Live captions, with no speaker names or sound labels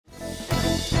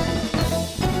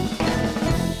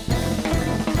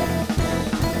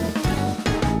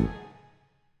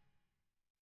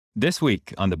This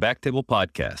week on the BackTable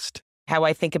podcast. How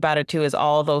I think about it too is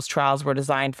all those trials were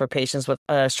designed for patients with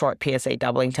a short PSA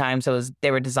doubling time. So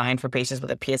they were designed for patients with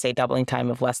a PSA doubling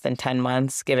time of less than 10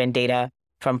 months, given data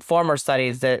from former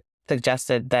studies that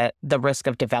suggested that the risk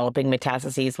of developing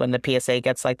metastases when the PSA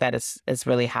gets like that is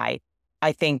really high.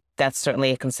 I think that's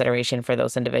certainly a consideration for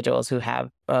those individuals who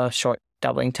have a short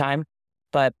doubling time.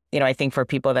 But, I think for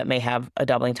people that may have a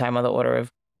doubling time on the order of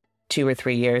 2 or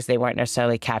 3 years, they weren't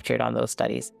necessarily captured on those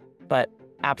studies. But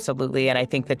absolutely, and I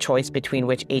think the choice between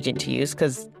which agent to use,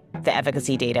 because the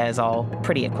efficacy data is all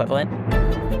pretty equivalent.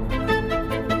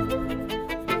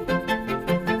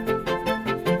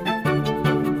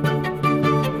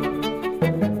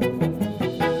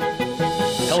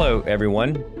 Hello,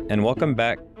 everyone, and welcome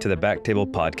back to the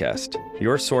BackTable podcast,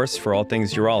 your source for all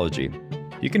things urology.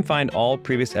 You can find all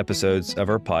previous episodes of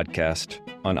our podcast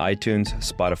on iTunes,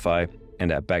 Spotify,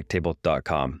 and at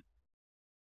backtable.com.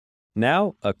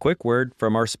 Now, a quick word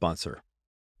from our sponsor.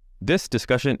 This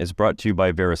discussion is brought to you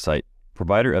by Veracyte,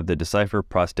 provider of the Decipher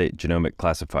Prostate Genomic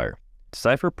Classifier.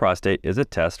 Decipher Prostate is a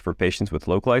test for patients with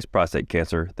localized prostate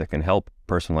cancer that can help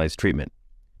personalize treatment.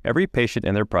 Every patient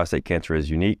and their prostate cancer is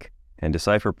unique, and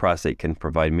Decipher Prostate can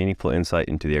provide meaningful insight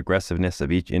into the aggressiveness of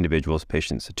each individual's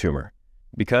patient's tumor.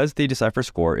 Because the Decipher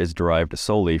score is derived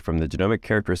solely from the genomic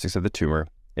characteristics of the tumor,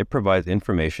 it provides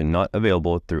information not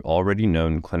available through already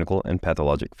known clinical and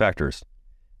pathologic factors.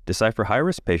 Decipher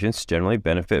high-risk patients generally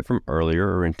benefit from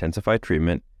earlier or intensified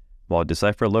treatment, while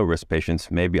Decipher low-risk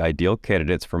patients may be ideal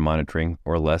candidates for monitoring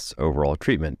or less overall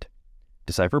treatment.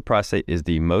 Decipher Prostate is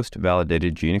the most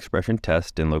validated gene expression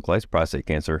test in localized prostate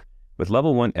cancer, with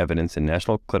level 1 evidence in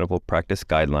national clinical practice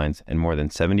guidelines and more than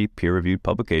 70 peer-reviewed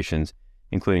publications,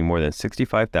 including more than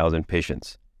 65,000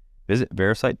 patients. Visit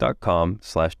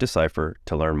Veracyte.com/decipher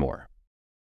to learn more.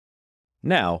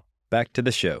 Now, back to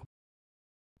the show.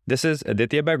 This is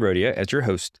Aditya Bagrodia as your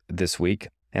host this week,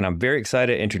 and I'm very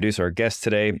excited to introduce our guest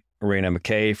today, Rana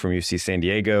McKay from UC San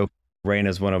Diego. Rana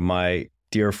is one of my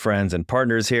dear friends and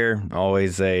partners here.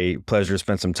 Always a pleasure to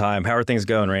spend some time. How are things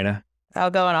going, Rana? Oh,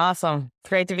 going awesome. It's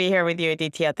great to be here with you,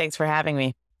 Aditya. Thanks for having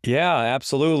me. Yeah,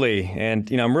 absolutely.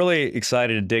 And, I'm really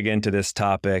excited to dig into this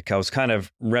topic. I was kind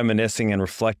of reminiscing and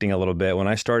reflecting a little bit. When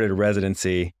I started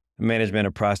residency, management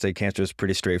of prostate cancer is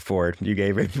pretty straightforward. You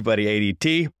gave everybody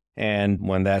ADT, and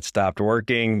when that stopped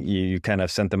working, you kind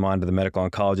of sent them on to the medical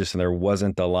oncologist, and there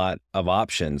wasn't a lot of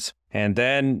options. And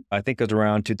then I think it was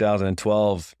around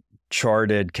 2012,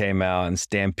 Charted came out and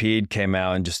Stampede came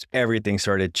out, and just everything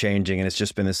started changing. And it's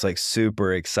just been this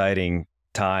super exciting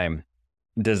time.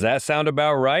 Does that sound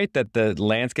about right, that the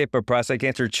landscape of prostate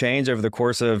cancer changed over the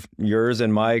course of yours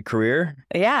and my career?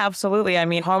 Yeah, absolutely. I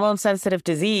mean, hormone-sensitive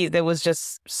disease, it was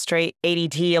just straight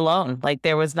ADT alone. Like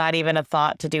there was not even a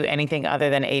thought to do anything other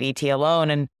than ADT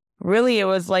alone. And really, it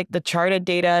was like the Charted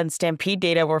data and Stampede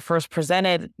data were first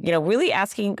presented, really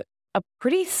asking a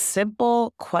pretty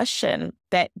simple question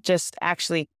that just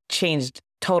actually changed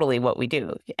totally what we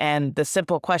do. And the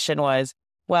simple question was,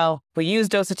 well, we use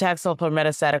docetaxel for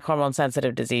metastatic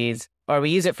hormone-sensitive disease, or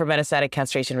we use it for metastatic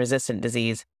castration-resistant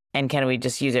disease, and can we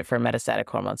just use it for metastatic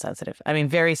hormone-sensitive? I mean,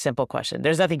 very simple question.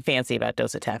 There's nothing fancy about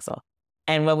docetaxel.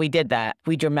 And when we did that,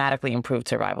 we dramatically improved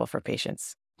survival for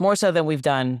patients, more so than we've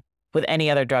done with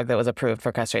any other drug that was approved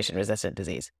for castration-resistant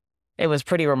disease. It was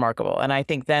pretty remarkable. And I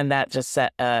think then that just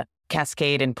set a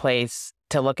cascade in place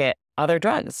to look at other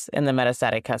drugs in the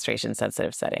metastatic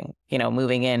castration-sensitive setting,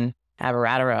 moving in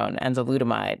abiraterone,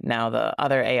 enzalutamide, now the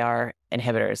other AR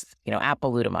inhibitors,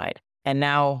 apalutamide. And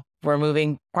now we're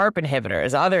moving PARP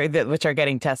inhibitors, which are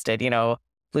getting tested,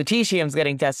 lutetium's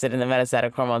getting tested in the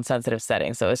metastatic hormone-sensitive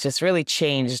setting. So it's just really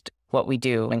changed what we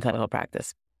do in clinical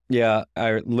practice. Yeah,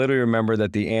 I literally remember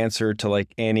that the answer to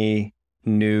any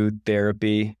new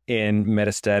therapy in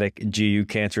metastatic GU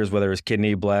cancers, whether it was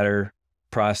kidney, bladder,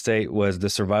 prostate, was the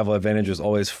survival advantage was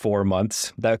always 4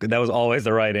 months. That was always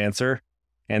the right answer.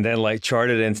 And then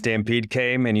Charted and Stampede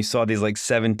came, and you saw these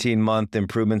 17-month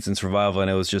improvements in survival,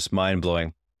 and it was just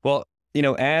mind-blowing. Well,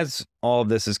 as all of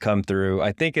this has come through,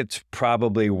 I think it's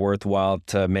probably worthwhile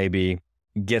to maybe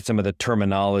get some of the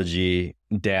terminology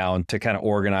down to kind of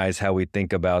organize how we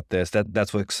think about this.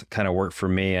 That's what's kind of worked for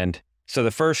me. And so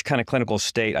the first kind of clinical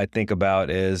state I think about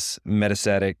is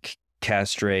metastatic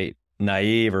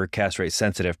castrate-naive or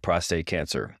castrate-sensitive prostate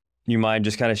cancer. You mind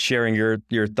just kind of sharing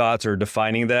your thoughts or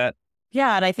defining that?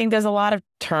 Yeah, and I think there's a lot of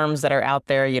terms that are out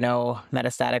there,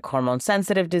 metastatic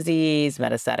hormone-sensitive disease,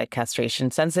 metastatic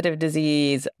castration-sensitive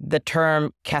disease. The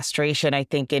term castration, I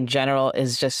think, in general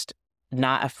is just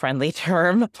not a friendly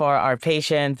term for our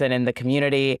patients and in the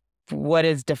community. What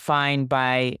is defined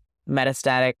by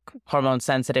metastatic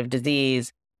hormone-sensitive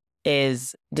disease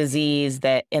is disease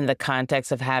that in the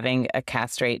context of having a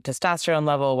castrate testosterone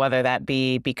level, whether that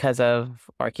be because of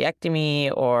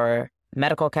orchiectomy or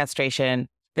medical castration,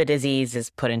 the disease is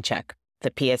put in check.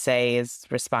 The PSA is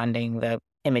responding, the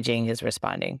imaging is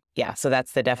responding. Yeah, so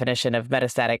that's the definition of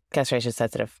metastatic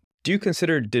castration-sensitive. Do you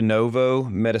consider de novo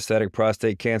metastatic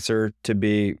prostate cancer to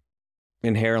be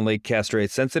inherently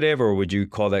castrate-sensitive, or would you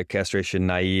call that castration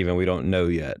naive and we don't know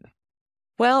yet?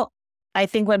 Well, I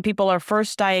think when people are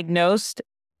first diagnosed,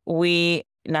 we,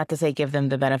 not to say give them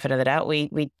the benefit of the doubt,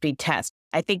 we test.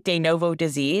 I think de novo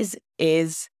disease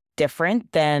is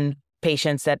different than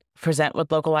patients that present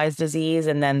with localized disease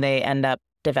and then they end up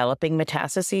developing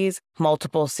metastases.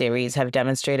 Multiple series have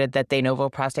demonstrated that de novo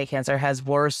prostate cancer has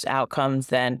worse outcomes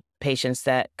than patients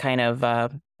that kind of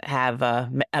have a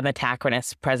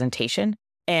metachronous presentation.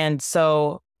 And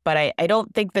so, but I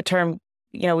don't think the term,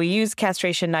 we use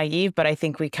castration naive, but I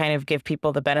think we kind of give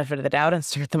people the benefit of the doubt and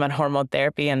start them on hormone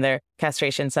therapy and they're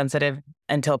castration sensitive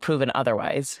until proven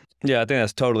otherwise. Yeah, I think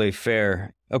that's totally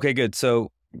fair. Okay, good.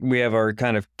 So we have our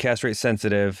kind of castrate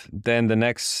sensitive. Then the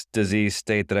next disease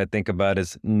state that I think about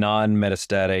is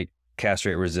non-metastatic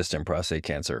castrate-resistant prostate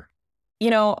cancer.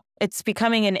 It's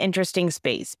becoming an interesting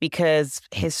space because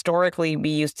historically we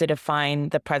used to define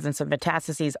the presence of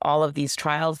metastases. All of these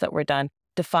trials that were done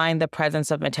define the presence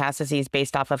of metastases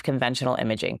based off of conventional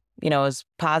imaging. It was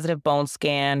positive bone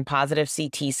scan, positive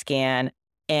CT scan,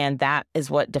 and that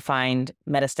is what defined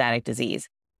metastatic disease.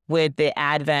 With the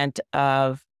advent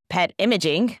of PET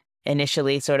imaging,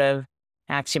 initially sort of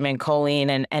Axiom and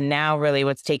choline, and now really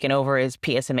what's taken over is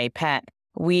PSMA PET,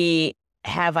 we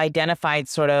have identified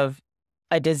sort of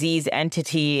a disease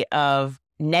entity of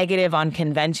negative on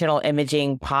conventional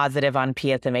imaging, positive on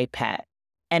PSMA PET.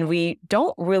 And we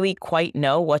don't really quite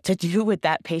know what to do with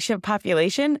that patient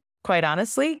population, quite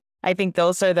honestly. I think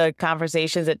those are the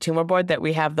conversations at Tumor Board that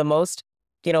we have the most,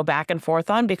 back and forth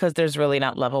on because there's really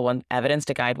not level 1 evidence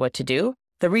to guide what to do.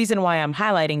 The reason why I'm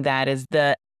highlighting that is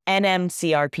the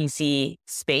NMCRPC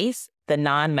space, the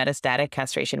non-metastatic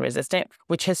castration-resistant,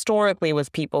 which historically was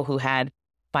people who had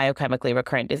biochemically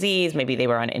recurrent disease. Maybe they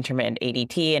were on intermittent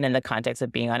ADT, and in the context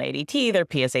of being on ADT, their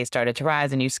PSA started to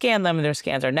rise, and you scan them, and their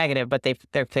scans are negative, but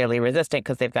they're clearly resistant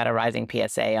because they've got a rising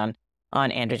PSA on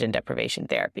androgen deprivation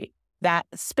therapy. That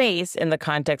space in the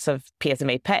context of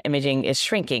PSMA PET imaging is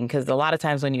shrinking because a lot of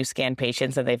times when you scan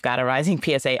patients and they've got a rising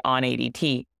PSA on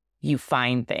ADT, you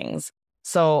find things.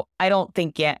 So I don't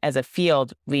think yet as a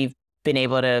field we've been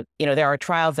able to, there are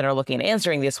trials that are looking at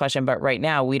answering this question, but right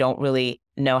now we don't really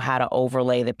know how to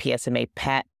overlay the PSMA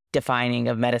PET defining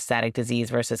of metastatic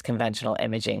disease versus conventional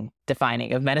imaging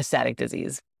defining of metastatic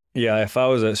disease. Yeah, if I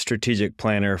was a strategic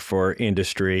planner for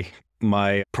industry,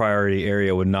 my priority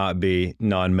area would not be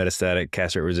non-metastatic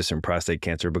castrate-resistant prostate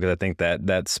cancer because I think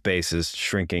that space is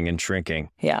shrinking and shrinking.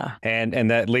 Yeah.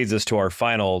 And that leads us to our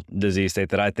final disease state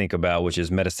that I think about, which is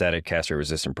metastatic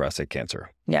castrate-resistant prostate cancer.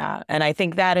 Yeah. And I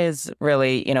think that is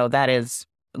really, that is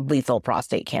lethal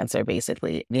prostate cancer,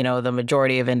 basically. The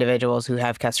majority of individuals who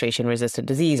have castration-resistant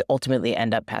disease ultimately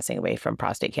end up passing away from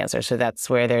prostate cancer. So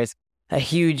that's where there's a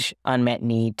huge unmet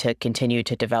need to continue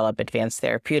to develop advanced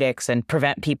therapeutics and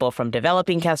prevent people from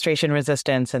developing castration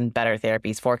resistance and better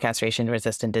therapies for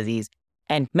castration-resistant disease.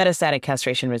 And metastatic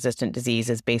castration-resistant disease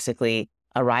is basically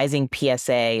a rising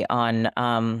PSA on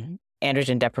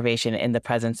androgen deprivation in the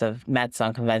presence of METs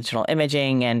on conventional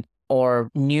imaging or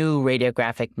new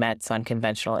radiographic METs on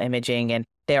conventional imaging. And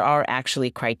there are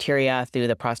actually criteria through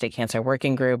the Prostate Cancer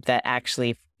Working Group that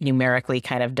actually numerically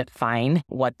kind of define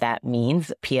what that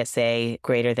means. PSA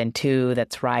greater than 2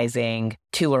 that's rising,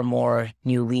 2 or more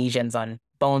new lesions on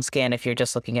bone scan if you're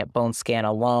just looking at bone scan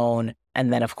alone.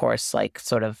 And then, of course, like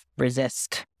sort of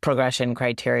resist progression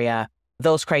criteria.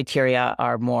 Those criteria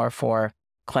are more for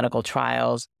clinical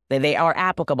trials. They are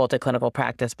applicable to clinical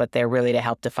practice, but they're really to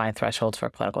help define thresholds for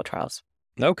clinical trials.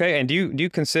 Okay. And do you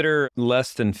consider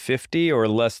less than 50 or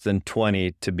less than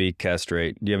 20 to be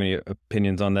castrate? Do you have any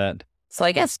opinions on that? So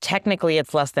I guess technically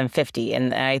it's less than 50.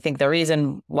 And I think the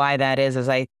reason why that is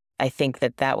I think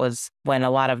that was when a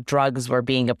lot of drugs were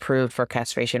being approved for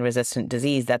castration-resistant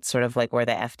disease. That's sort of like where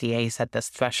the FDA set this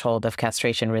threshold of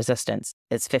castration resistance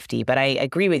is 50. But I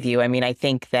agree with you. I mean, I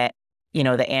think that, the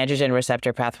androgen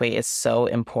receptor pathway is so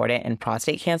important in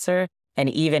prostate cancer. And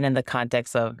even in the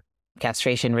context of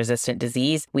castration-resistant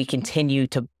disease, we continue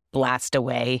to blast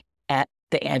away at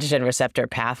the androgen receptor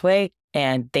pathway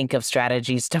and think of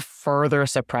strategies to further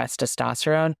suppress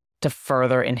testosterone, to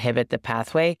further inhibit the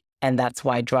pathway. And that's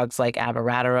why drugs like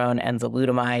abiraterone and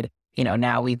enzalutamide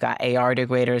Now we've got AR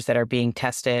degraders that are being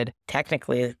tested.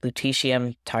 Technically,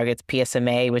 lutetium targets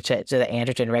PSMA, which is the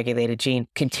androgen-regulated gene,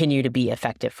 continue to be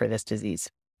effective for this disease.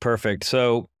 Perfect.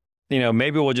 So,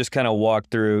 maybe we'll just kind of walk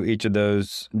through each of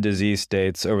those disease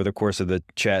states over the course of the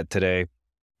chat today.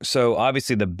 So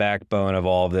obviously the backbone of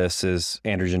all of this is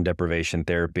androgen deprivation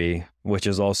therapy, which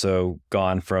has also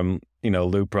gone from,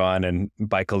 Lupron and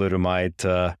bicalutamide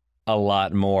to a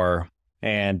lot more.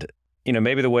 And,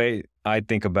 maybe the way I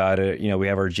think about it, we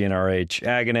have our GnRH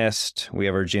agonist, we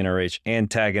have our GnRH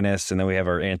antagonist, and then we have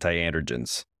our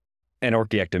anti-androgens and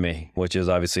orchiectomy, which is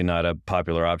obviously not a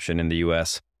popular option in the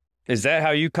US. Is that how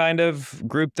you kind of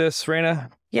group this, Rana?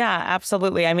 Yeah,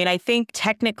 absolutely. I mean, I think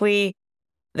technically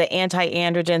the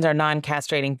anti-androgens are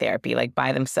non-castrating therapy. Like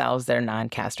by themselves, they're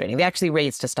non-castrating. They actually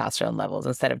raise testosterone levels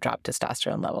instead of drop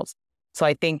testosterone levels. So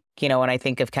I think, when I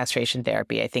think of castration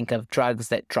therapy, I think of drugs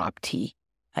that drop T.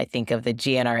 I think of the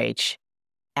GnRH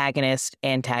agonist,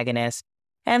 antagonist.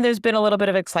 And there's been a little bit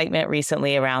of excitement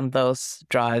recently around those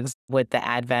drugs with the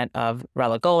advent of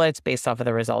relugolix based off of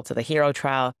the results of the HERO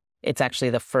trial. It's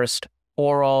actually the first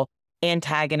oral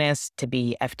antagonist to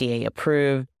be FDA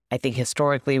approved. I think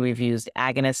historically we've used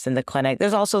agonists in the clinic.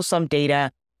 There's also some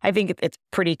data, I think it's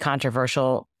pretty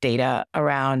controversial data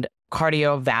around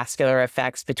cardiovascular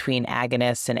effects between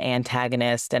agonists and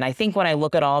antagonists. And I think when I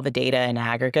look at all the data in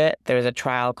aggregate, there's a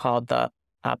trial called the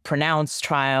Pronounce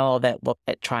trial that looked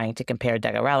at trying to compare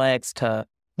degarelix to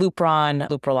Lupron,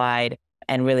 Leuprolide,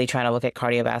 and really trying to look at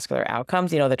cardiovascular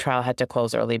outcomes. The trial had to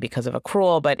close early because of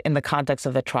accrual, but in the context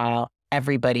of the trial,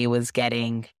 everybody was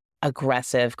getting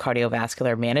aggressive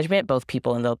cardiovascular management, both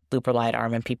people in the Leuprolide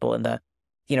arm and people in the,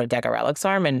 degarelix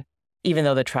arm. And even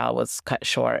though the trial was cut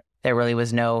short, there really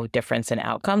was no difference in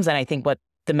outcomes. And I think what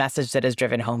the message that is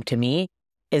driven home to me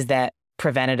is that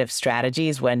preventative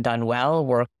strategies, when done well,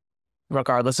 work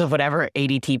regardless of whatever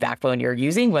ADT backbone you're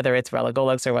using, whether it's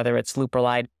relugolix or whether it's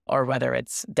Leuprolide or whether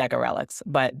it's degarelix.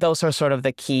 But those are sort of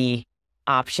the key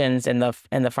options in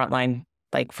the front line.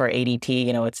 Like for ADT,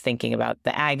 it's thinking about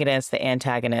the agonist, the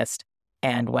antagonist,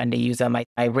 and when to use them.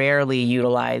 I rarely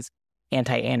utilize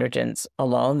anti-androgens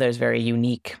alone. There's very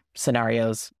unique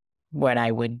scenarios when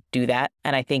I would do that.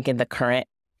 And I think in the current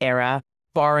era,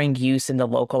 barring use in the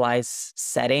localized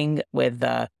setting with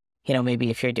the, maybe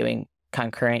if you're doing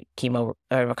concurrent chemo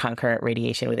or concurrent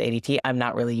radiation with ADT, I'm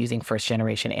not really using first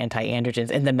generation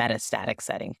anti-androgens in the metastatic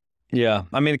setting. Yeah.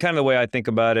 I mean, kind of the way I think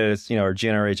about it is, our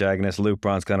GnRH agonist,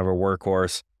 Lupron's kind of a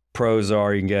workhorse. Pros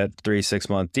are you can get 3-6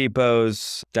 month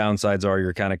depots. Downsides are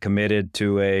you're kind of committed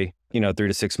to a, 3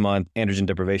 to 6 month androgen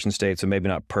deprivation state. So maybe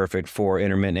not perfect for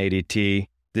intermittent ADT.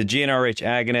 The GnRH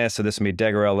agonist, so this would be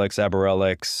degarelix,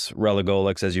 aberelix,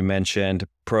 relugolix, as you mentioned.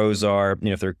 Pros are,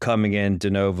 if they're coming in de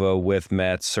novo with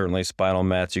mets, certainly spinal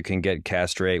mets, you can get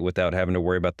castrate without having to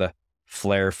worry about the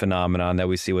flare phenomenon that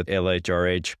we see with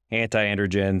LHRH.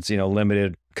 Anti-androgens,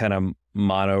 limited kind of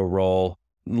mono role,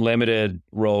 limited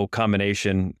role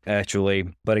combination, actually.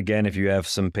 But again, if you have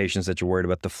some patients that you're worried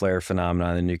about the flare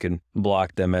phenomenon, then you can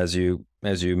block them as you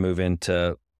move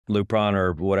into Lupron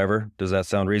or whatever. Does that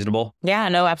sound reasonable? Yeah,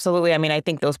 no, absolutely. I mean, I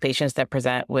think those patients that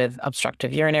present with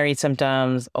obstructive urinary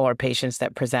symptoms or patients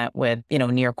that present with,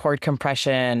 near cord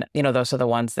compression, those are the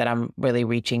ones that I'm really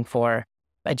reaching for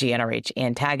a GnRH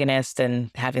antagonist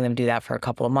and having them do that for a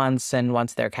couple of months. And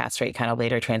once they're castrate, kind of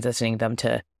later transitioning them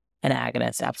to an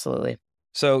agonist. Absolutely.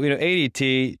 So,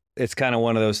 ADT, it's kind of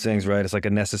one of those things, right? It's like a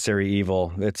necessary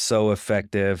evil. It's so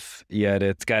effective, yet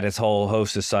it's got its whole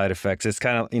host of side effects. It's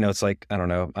kind of, it's like, I don't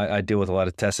know, I deal with a lot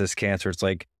of testis cancer. It's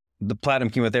like the platinum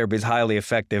chemotherapy is highly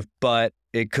effective, but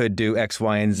it could do X,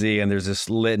 Y, and Z. And there's this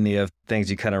litany of things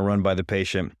you kind of run by the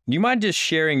patient. You mind just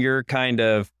sharing your kind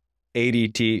of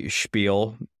ADT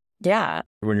spiel? Yeah.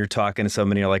 When you're talking to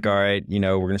somebody, you're like, all right, we're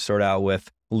going to start out with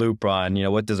Lupron.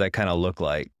 What does that kind of look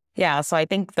like? Yeah. So I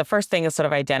think the first thing is sort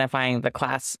of identifying the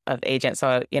class of agent.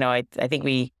 So, I think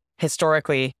we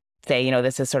historically say,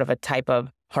 this is sort of a type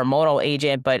of hormonal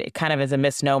agent, but it kind of is a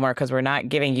misnomer because we're not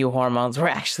giving you hormones. We're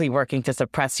actually working to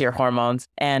suppress your hormones.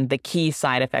 And the key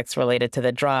side effects related to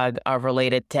the drug are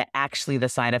related to actually the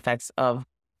side effects of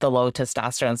the low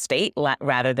testosterone state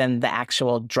rather than the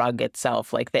actual drug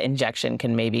itself. Like the injection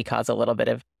can maybe cause a little bit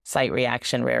of site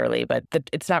reaction rarely, but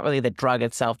it's not really the drug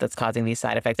itself that's causing these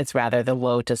side effects. It's rather the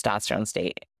low testosterone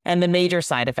state. And the major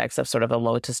side effects of sort of a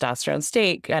low testosterone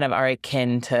state kind of are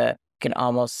akin to, can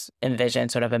almost envision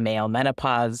sort of a male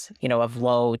menopause, of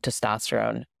low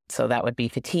testosterone. So that would be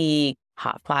fatigue,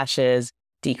 hot flashes,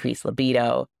 decreased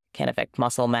libido, can affect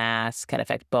muscle mass, can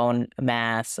affect bone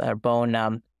mass or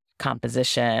bone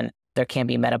composition. There can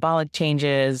be metabolic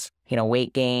changes,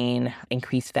 weight gain,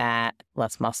 increased fat,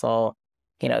 less muscle,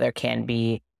 there can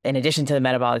be, in addition to the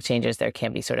metabolic changes, there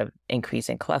can be sort of increase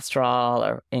in cholesterol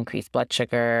or increased blood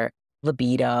sugar,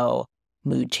 libido,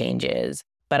 mood changes.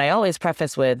 But I always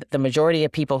preface with the majority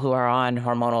of people who are on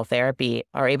hormonal therapy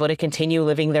are able to continue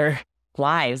living their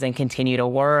lives and continue to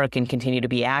work and continue to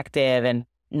be active. And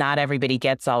not everybody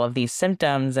gets all of these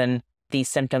symptoms. And these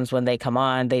symptoms, when they come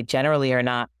on, they generally are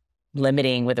not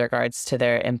limiting with regards to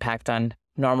their impact on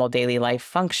normal daily life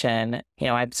function.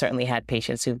 I've certainly had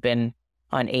patients who've been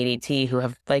on ADT who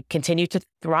have continued to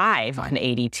thrive on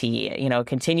ADT,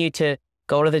 continue to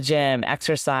go to the gym,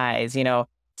 exercise.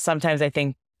 Sometimes I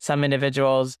think some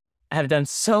individuals have done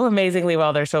so amazingly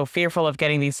well. They're so fearful of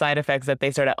getting these side effects that they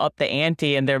sort of up the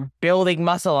ante and they're building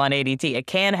muscle on ADT. It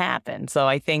can happen. So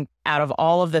I think out of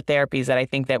all of the therapies that I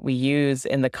think that we use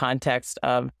in the context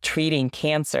of treating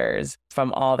cancers,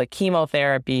 from all the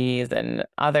chemotherapies and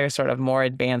other sort of more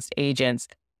advanced agents,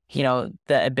 the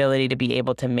ability to be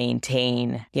able to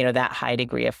maintain, that high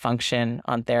degree of function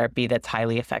on therapy that's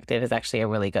highly effective is actually a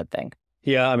really good thing.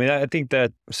 Yeah, I mean, I think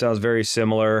that sounds very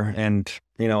similar. And,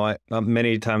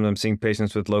 many times I'm seeing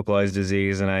patients with localized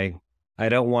disease, and I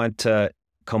don't want to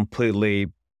completely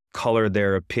color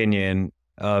their opinion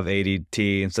of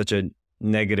ADT in such a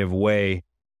negative way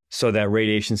so that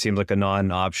radiation seems like a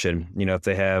non-option, if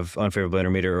they have unfavorable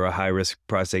intermediate or a high-risk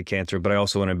prostate cancer. But I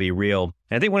also want to be real.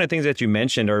 And I think one of the things that you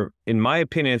mentioned are, in my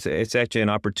opinion, it's actually an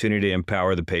opportunity to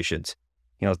empower the patients.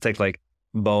 Take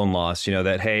bone loss,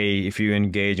 that, hey, if you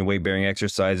engage in weight-bearing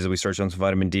exercises, we start on some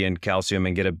vitamin D and calcium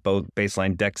and get a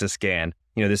baseline DEXA scan,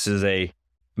 this is a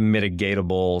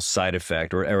mitigatable side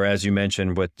effect. Or as you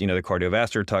mentioned with, the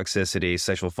cardiovascular toxicity,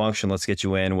 sexual function, let's get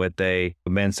you in with a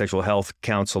men's sexual health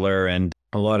counselor. And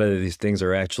a lot of these things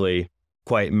are actually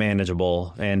quite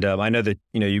manageable. And I know that,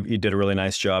 you did a really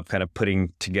nice job kind of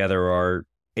putting together our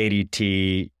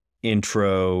ADT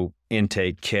intro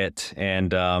intake kit.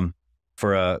 And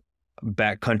for a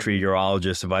backcountry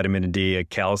urologist, a vitamin D, a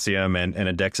calcium, and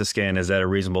a DEXA scan, is that a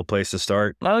reasonable place to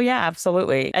start? Oh, yeah,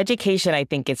 absolutely. Education, I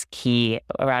think, is key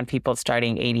around people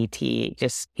starting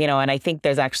ADT. And I think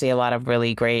there's actually a lot of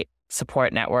really great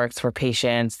support networks for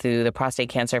patients through the Prostate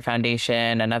Cancer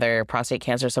Foundation and other prostate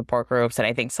cancer support groups. And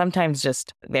I think sometimes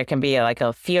there can be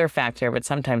a fear factor, but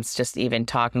sometimes just even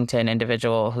talking to an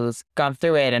individual who's gone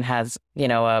through it and has,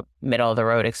 a middle of the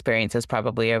road experience is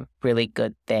probably a really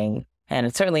good thing.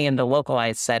 And certainly in the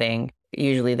localized setting,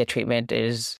 usually the treatment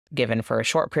is given for a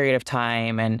short period of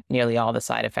time and nearly all the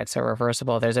side effects are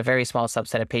reversible. There's a very small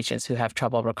subset of patients who have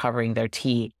trouble recovering their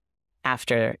T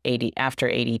after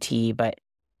ADT, but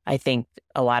I think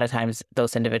a lot of times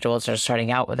those individuals are starting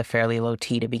out with a fairly low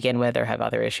T to begin with or have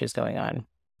other issues going on.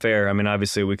 Fair. I mean,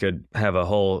 obviously we could have a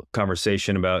whole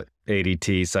conversation about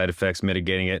ADT, side effects,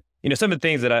 mitigating it. Some of the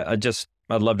things that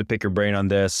I'd love to pick your brain on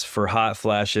this. For hot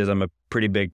flashes, I'm a pretty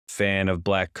big fan of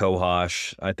black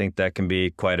cohosh. I think that can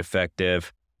be quite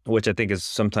effective, which I think is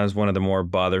sometimes one of the more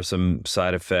bothersome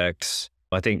side effects.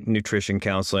 I think nutrition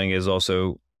counseling is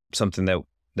also something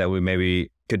that we maybe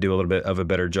could do a little bit of a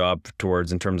better job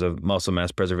towards in terms of muscle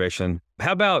mass preservation.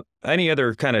 How about any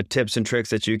other kind of tips and tricks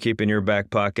that you keep in your back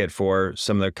pocket for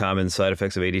some of the common side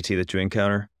effects of ADT that you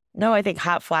encounter? No, I think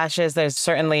hot flashes, there's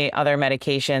certainly other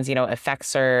medications,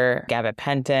 Effexor,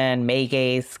 gabapentin,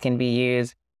 Megace can be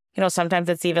used. Sometimes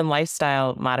it's even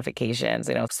lifestyle modifications,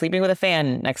 sleeping with a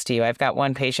fan next to you. I've got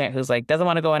one patient who's doesn't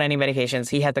want to go on any medications.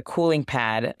 He had the cooling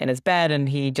pad in his bed and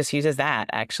he just uses that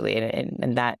actually.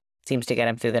 And that seems to get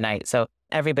him through the night. So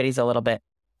everybody's a little bit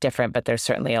different, but there's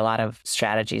certainly a lot of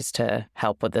strategies to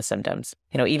help with the symptoms.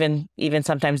 Even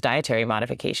sometimes dietary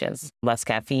modifications, less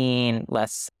caffeine,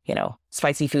 less,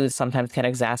 spicy foods sometimes can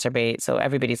exacerbate. So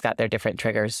everybody's got their different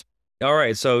triggers. All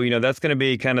right. So, that's going to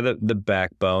be kind of the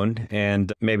backbone,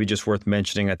 and maybe just worth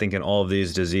mentioning, I think in all of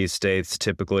these disease states,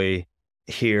 typically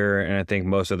here, and I think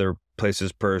most other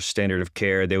places per standard of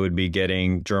care, they would be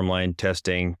getting germline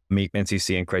testing, meet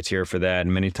NCCN criteria for that.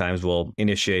 And many times we'll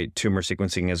initiate tumor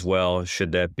sequencing as well,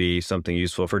 should that be something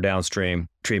useful for downstream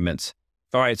treatments.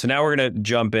 All right. So now we're going to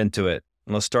jump into it.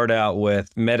 Let's start out with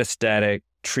metastatic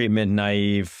treatment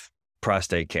naive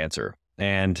prostate cancer.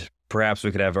 And perhaps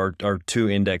we could have our two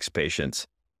index patients.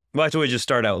 Well, actually, we just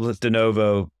start out with de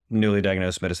novo, newly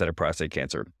diagnosed metastatic prostate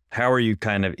cancer. How are you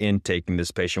kind of intaking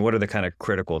this patient? What are the kind of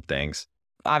critical things?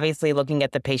 Obviously, looking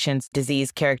at the patient's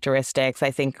disease characteristics, I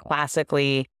think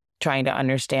classically trying to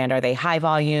understand, are they high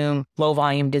volume, low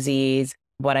volume disease?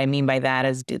 What I mean by that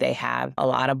is, do they have a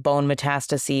lot of bone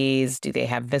metastases? Do they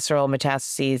have visceral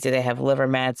metastases? Do they have liver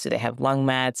mets? Do they have lung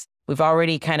mets? we've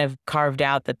already kind of carved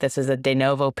out that this is a de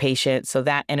novo patient. So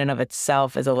that in and of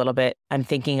itself is a little bit, I'm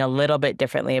thinking a little bit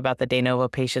differently about the de novo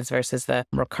patients versus the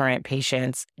recurrent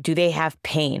patients. Do they have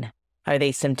pain? Are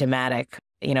they symptomatic?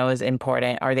 Is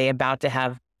important. Are they about to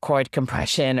have cord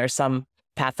compression or some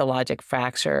pathologic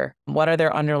fracture? What are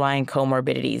their underlying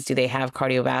comorbidities? Do they have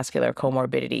cardiovascular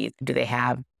comorbidities? Do they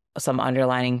have some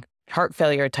underlying heart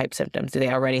failure type symptoms? Do they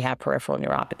already have peripheral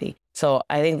neuropathy? So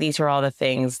I think these are all the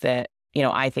things that,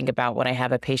 I think about when I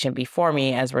have a patient before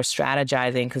me as we're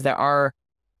strategizing, because there are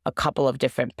a couple of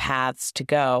different paths to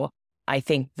go. I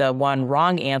think the one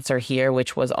wrong answer here,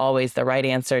 which was always the right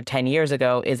answer 10 years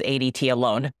ago, is ADT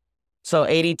alone. So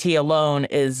ADT alone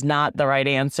is not the right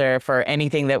answer for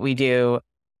anything that we do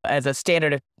as a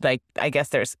standard of, I guess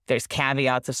there's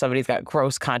caveats if somebody's got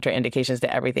gross contraindications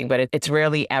to everything, but it's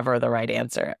rarely ever the right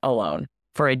answer alone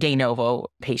for a de novo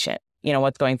patient.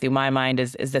 What's going through my mind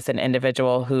is this an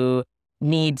individual who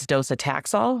needs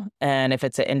docetaxel? And if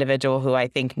it's an individual who I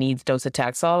think needs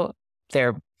docetaxel,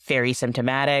 they're very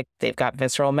symptomatic, they've got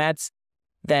visceral mets,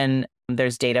 then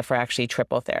there's data for actually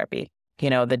triple therapy.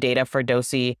 The data for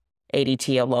DOSI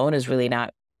ADT alone is really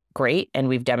not great. And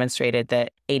we've demonstrated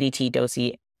that ADT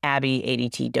DOSI ABI,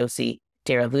 ADT DOSI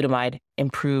darolutamide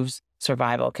improves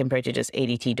survival compared to just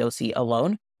ADT DOSI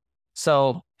alone.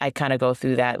 So I kind of go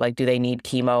through that, do they need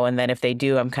chemo? And then if they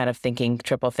do, I'm kind of thinking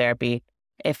triple therapy.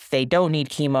 If they don't need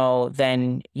chemo,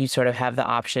 then you sort of have the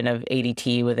option of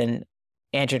ADT with an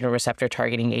androgen receptor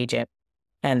targeting agent.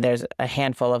 And there's a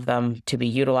handful of them to be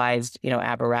utilized,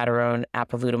 abiraterone,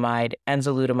 apalutamide,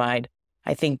 enzalutamide.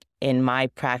 I think in my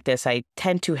practice, I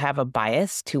tend to have a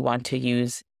bias to want to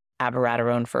use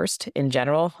abiraterone first in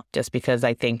general, just because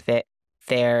I think that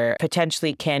there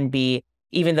potentially can be,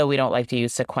 even though we don't like to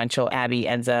use sequential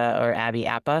Abi-Enza or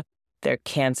Abi-Apa, there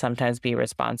can sometimes be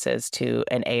responses to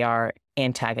an AR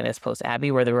antagonist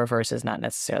post-Abi where the reverse is not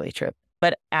necessarily true.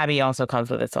 But Abi also comes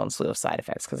with its own slew of side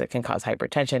effects because it can cause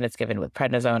hypertension. It's given with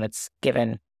prednisone. It's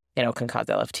given, can cause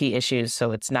LFT issues.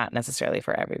 So it's not necessarily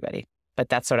for everybody. But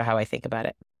that's sort of how I think about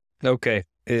it. Okay.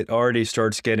 It already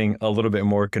starts getting a little bit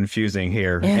more confusing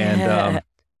here. And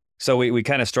so we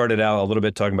kind of started out a little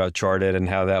bit talking about Charted and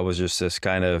how that was just this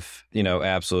kind of,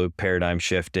 absolute paradigm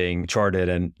shifting. Charted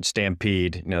and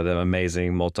Stampede, the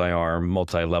amazing multi-arm,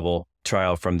 multi-level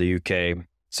trial from the UK.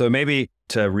 So maybe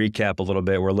to recap a little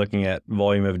bit, we're looking at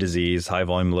volume of disease, high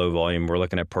volume, low volume. We're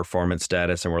looking at performance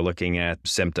status, and we're looking at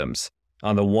symptoms.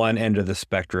 On the one end of the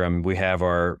spectrum, we have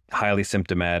our highly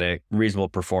symptomatic, reasonable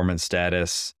performance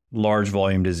status, large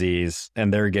volume disease,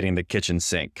 and they're getting the kitchen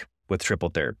sink with triple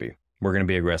therapy. We're going to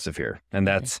be aggressive here. And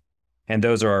and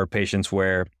those are our patients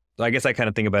where I guess I kind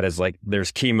of think about it as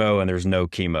there's chemo and there's no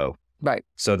chemo. Right.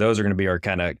 So those are going to be our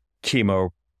kind of chemo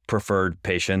preferred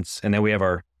patients. And then we have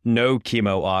our no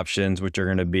chemo options, which are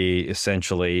going to be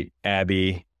essentially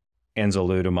Abi,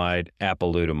 enzalutamide,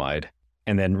 apalutamide,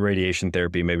 and then radiation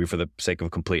therapy, maybe for the sake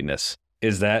of completeness.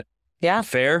 Is that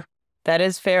fair? That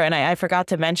is fair. And I forgot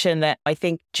to mention that I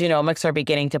think genomics are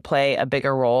beginning to play a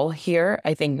bigger role here.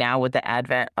 I think now with the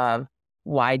advent of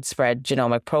widespread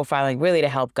genomic profiling, really to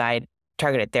help guide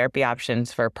targeted therapy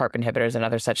options for PARP inhibitors and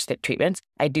other such treatments,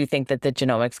 I do think that the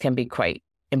genomics can be quite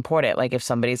important. Like if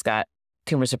somebody's got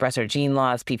tumor suppressor gene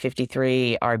loss,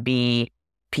 P53, RB,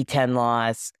 P10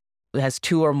 loss, has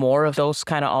two or more of those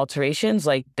kind of alterations,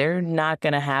 they're not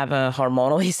going to have a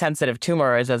hormonally sensitive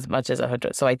tumor as much as a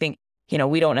hundred. So I think,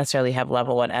 we don't necessarily have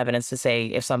level 1 evidence to say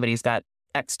if somebody's got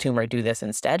X tumor, do this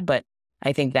instead. But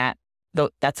I think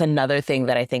that's another thing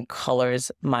that I think colors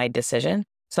my decision.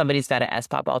 Somebody's got an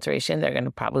SPOP alteration, they're going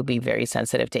to probably be very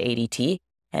sensitive to ADT.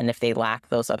 And if they lack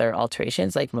those other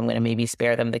alterations, I'm going to maybe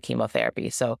spare them the chemotherapy.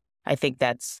 So I think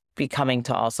that's becoming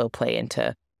to also play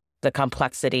into the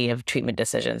complexity of treatment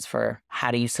decisions for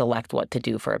how do you select what to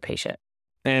do for a patient.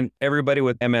 And everybody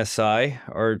with MSI,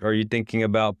 are you thinking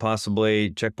about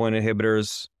possibly checkpoint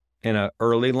inhibitors in an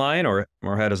early line, or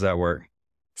how does that work?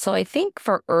 So I think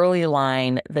for early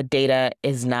line, the data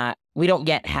is not, we don't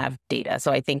yet have data.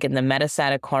 So I think in the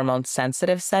metastatic hormone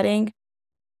sensitive setting,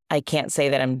 I can't say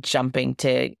that I'm jumping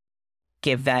to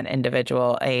give that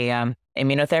individual a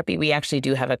immunotherapy. We actually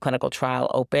do have a clinical trial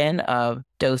open of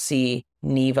DOSI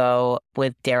Nivo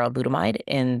with darolutamide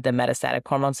in the metastatic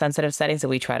hormone sensitive setting. So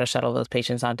we try to shuttle those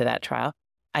patients onto that trial.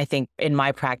 I think in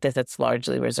my practice, it's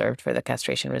largely reserved for the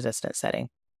castration-resistant setting.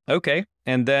 Okay.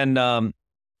 And then,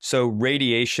 so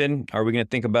radiation, are we going to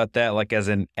think about that as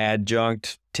an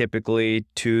adjunct typically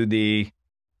to the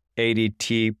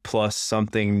ADT plus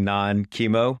something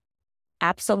non-chemo?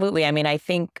 Absolutely. I mean, I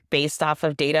think based off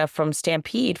of data from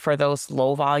Stampede for those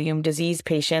low volume disease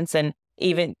patients, and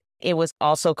even It was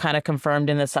also kind of confirmed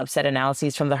in the subset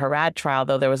analyses from the HARAD trial,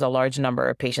 though there was a large number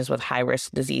of patients with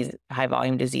high-risk disease,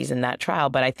 high-volume disease in that trial.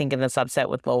 But I think in the subset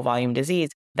with low-volume disease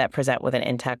that present with an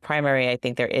intact primary, I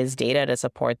think there is data to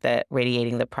support that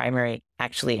radiating the primary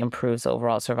actually improves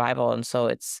overall survival. And so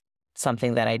it's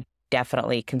something that I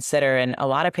definitely consider. And a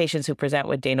lot of patients who present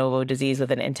with de novo disease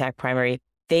with an intact primary,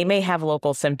 they may have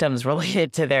local symptoms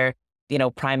related to their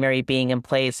primary being in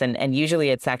place. And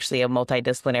usually it's actually a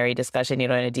multidisciplinary discussion. In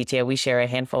Aditya, we share a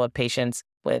handful of patients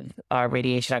with our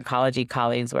radiation oncology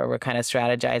colleagues where we're kind of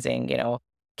strategizing,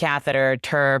 catheter,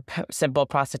 TURP, simple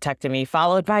prostatectomy,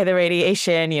 followed by the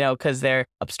radiation, because they're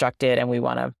obstructed and we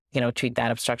want to, treat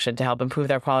that obstruction to help improve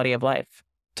their quality of life.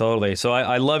 Totally. So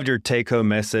I loved your take-home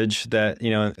message that,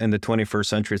 in the 21st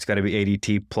century, it's got to be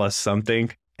ADT plus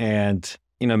something. And,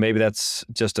 maybe that's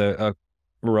just a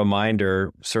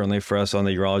reminder, certainly for us on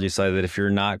the urology side, that if you're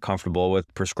not comfortable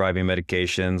with prescribing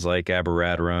medications like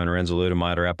abiraterone or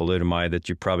enzalutamide or apalutamide, that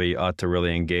you probably ought to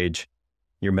really engage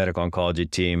your medical oncology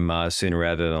team sooner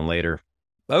rather than later.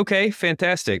 Okay,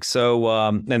 fantastic. So,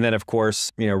 and then of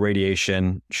course,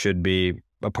 radiation should be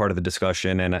a part of the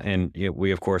discussion. And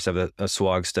we of course have a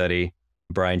SWOG study,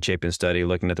 Brian Chapin study,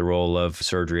 looking at the role of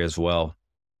surgery as well.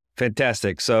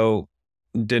 Fantastic. So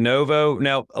de novo,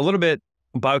 now a little bit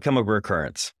biochemical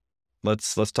recurrence.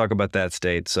 Let's talk about that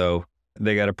state. So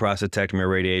they got a prostatectomy or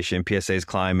radiation, PSA is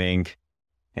climbing,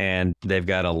 and they've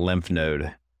got a lymph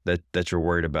node that you're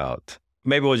worried about.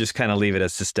 Maybe we'll just kind of leave it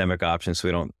as systemic options so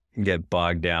we don't get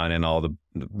bogged down in all the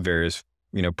various,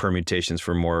 permutations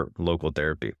for more local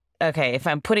therapy. Okay, if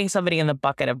I'm putting somebody in the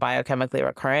bucket of biochemically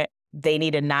recurrent, they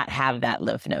need to not have that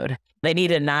lymph node. They need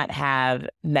to not have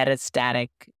metastatic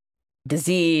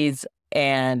disease.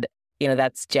 And,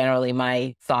 that's generally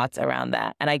my thoughts around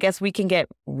that. And I guess we can get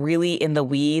really in the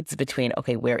weeds between,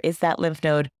 okay, where is that lymph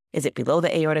node? Is it below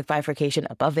the aortic bifurcation,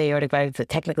 above the aortic bifurcation? So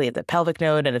technically it's a pelvic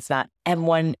node and it's not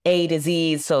M1A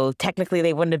disease. So technically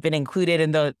they wouldn't have been included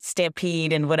in the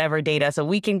stampede and whatever data. So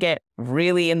we can get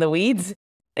really in the weeds,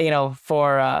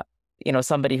 for,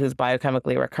 somebody who's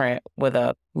biochemically recurrent with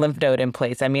a lymph node in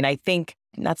place. I mean, I think,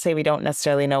 not to say we don't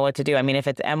necessarily know what to do. I mean, if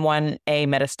it's M1A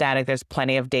metastatic, there's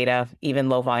plenty of data, even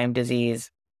low volume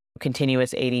disease,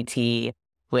 continuous ADT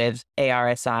with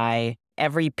ARSI.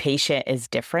 Every patient is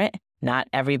different. Not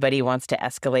everybody wants to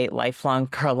escalate lifelong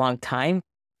for a long time.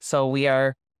 So we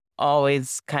are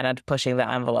always kind of pushing the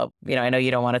envelope. I know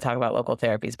you don't want to talk about local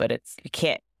therapies, but you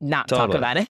can't not talk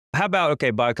about it. How about,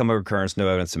 biochemical recurrence, no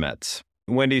evidence of mets?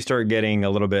 When do you start getting a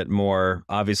little bit more,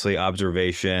 obviously,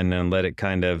 observation and let it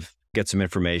kind of get some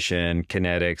information,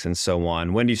 kinetics, and so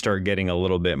on? When do you start getting a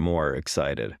little bit more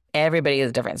excited? Everybody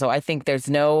is different. So I think there's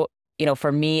no,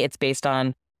 for me, it's based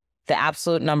on the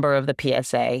absolute number of the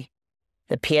PSA,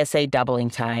 the PSA doubling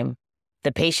time,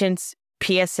 the patient's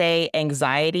PSA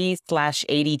anxiety /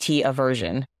 ADT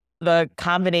aversion. The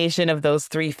combination of those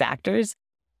three factors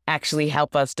actually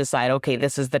help us decide, okay,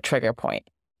 this is the trigger point.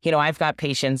 I've got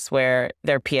patients where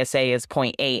their PSA is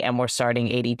 0.8 and we're starting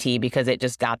ADT because it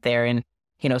just got there and,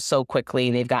 so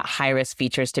quickly. They've got high-risk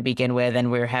features to begin with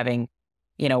and we're having,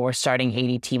 we're starting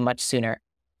ADT much sooner.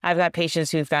 I've got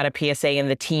patients who've got a PSA in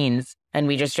the teens and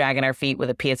we just dragging our feet with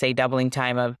a PSA doubling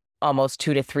time of almost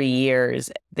 2 to 3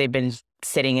 years. They've been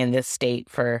sitting in this state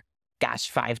for,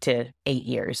 5 to 8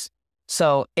 years.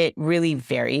 So it really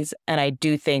varies. And I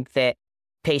do think that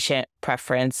patient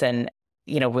preference and,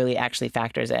 really actually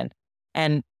factors in.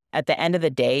 And at the end of the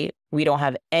day, we don't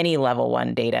have any level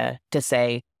 1 data to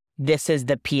say, this is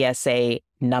the PSA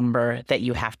number that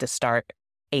you have to start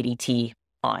ADT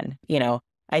on.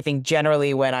 I think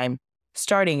generally when I'm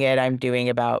starting it, I'm doing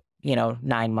about,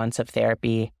 9 months of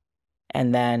therapy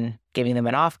and then giving them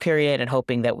an off period and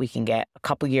hoping that we can get a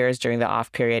couple years during the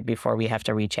off period before we have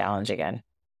to re-challenge again.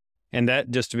 And that,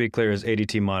 just to be clear, is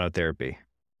ADT monotherapy.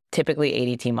 Typically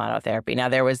ADT monotherapy. Now,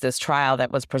 there was this trial that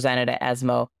was presented at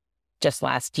ESMO just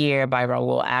last year by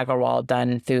Rahul Agarwal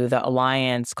done through the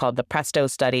Alliance called the PRESTO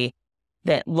study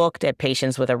that looked at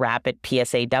patients with a rapid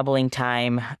PSA doubling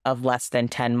time of less than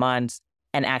 10 months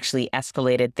and actually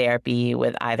escalated therapy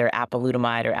with either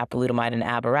apalutamide or apalutamide and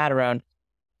abiraterone.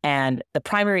 And the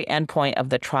primary endpoint of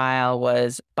the trial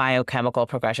was biochemical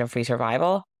progression-free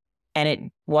survival. And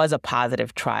it was a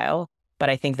positive trial. But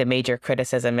I think the major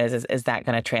criticism is that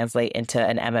going to translate into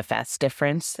an MFS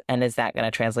difference? And is that going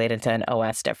to translate into an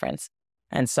OS difference?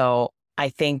 And so I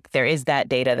think there is that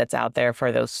data that's out there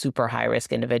for those super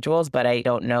high-risk individuals, but I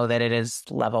don't know that it is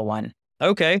level 1.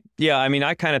 Okay. Yeah. I mean,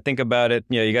 I kind of think about it,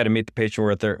 you got to meet the patient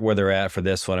where they're at for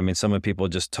this one. I mean, some of the people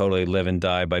just totally live and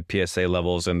die by PSA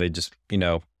levels and they just,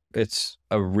 it's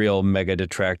a real mega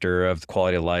detractor of the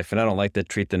quality of life. And I don't like to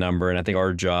treat the number. And I think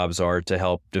our jobs are to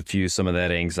help diffuse some of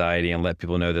that anxiety and let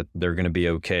people know that they're going to be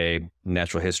okay,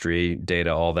 natural history,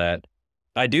 data, all that.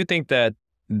 I do think that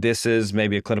this is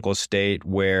maybe a clinical state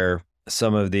where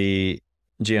some of the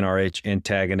GnRH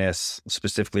antagonists,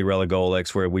 specifically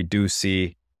relugolix, where we do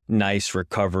see nice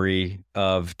recovery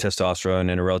of testosterone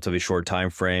in a relatively short time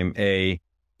frame.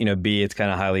 B, it's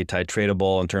kind of highly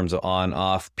titratable in terms of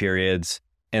on-off periods.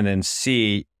 And then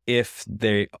C, if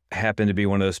they happen to be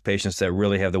one of those patients that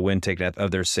really have the wind taken out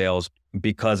of their sails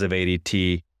because of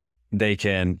ADT, they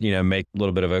can, make a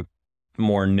little bit of a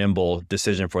more nimble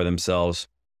decision for themselves.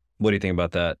 What do you think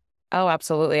about that? Oh,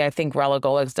 absolutely. I think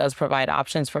relugolix does provide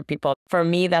options for people. For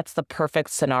me, that's the perfect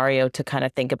scenario to kind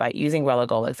of think about using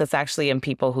relugolix. It's actually in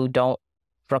people who don't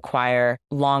require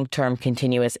long-term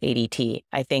continuous ADT.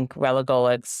 I think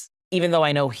relugolix, even though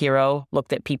I know Hero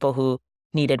looked at people who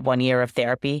needed 1 year of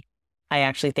therapy, I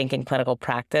actually think in clinical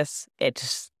practice,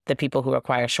 it's the people who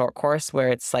require short course where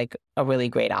it's like a really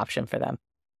great option for them.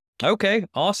 Okay,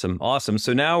 awesome.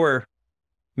 So now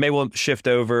maybe we'll shift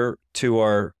over to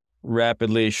our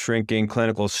rapidly shrinking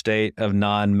clinical state of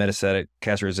non-metastatic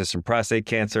castrate-resistant prostate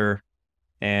cancer.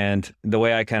 And the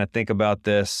way I kind of think about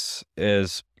this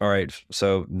is, all right,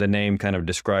 so the name kind of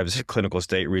describes the clinical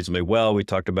state reasonably well. We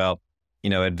talked about,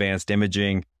 advanced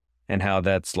imaging and how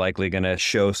that's likely going to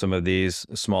show some of these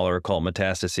smaller occult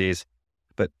metastases.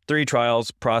 But 3 trials,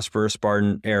 Prosper,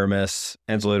 Spartan, Aramis,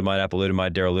 enzalutamide,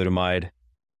 apalutamide, darolutamide,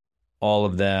 all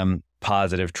of them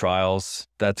positive trials.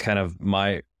 That's kind of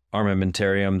my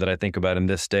armamentarium that I think about in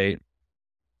this state.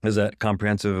 Is that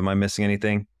comprehensive? Am I missing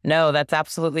anything? No, that's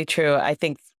absolutely true. I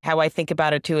think how I think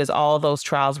about it too is all of those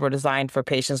trials were designed for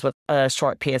patients with a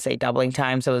short PSA doubling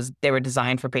time. So they were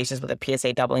designed for patients with a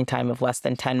PSA doubling time of less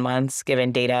than 10 months,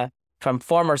 given data from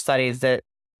former studies that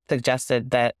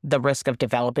suggested that the risk of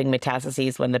developing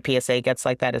metastases when the PSA gets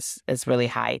like that is really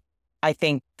high. I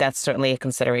think that's certainly a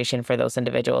consideration for those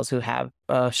individuals who have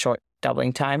a short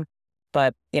doubling time.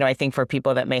 But, I think for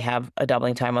people that may have a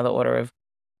doubling time on the order of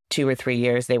 2 or 3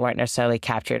 years, they weren't necessarily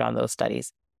captured on those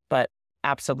studies. But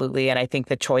absolutely. And I think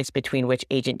the choice between which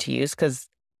agent to use, because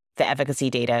the efficacy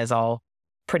data is all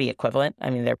pretty equivalent. I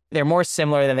mean, they're more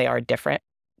similar than they are different.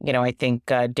 I think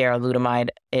darolutamide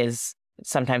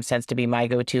sometimes tends to be my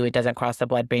go-to. It doesn't cross the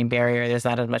blood-brain barrier. There's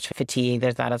not as much fatigue.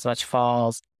 There's not as much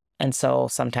falls. And so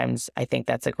sometimes I think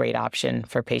that's a great option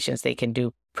for patients. They can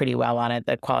do pretty well on it.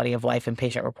 The quality of life and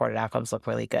patient-reported outcomes look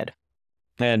really good.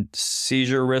 And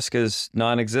seizure risk is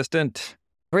non-existent?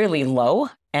 Really low.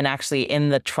 And actually in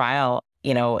the trial,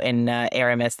 in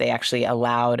Aramis, they actually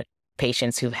allowed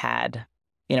patients who've had,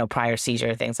 prior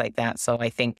seizure, things like that. So I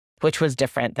think, which was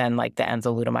different than like the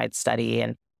enzalutamide study.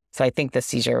 And so I think the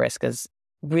seizure risk is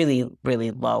really,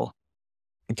 really low.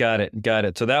 Got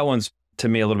it. So that one's, to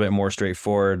me, a little bit more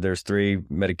straightforward. There's 3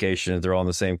 medications. They're all in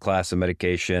the same class of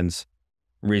medications,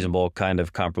 reasonable, kind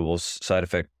of comparable side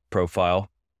effect profile.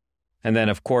 And then,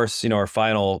 of course, our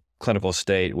final clinical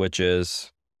state, which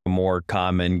is more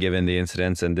common given the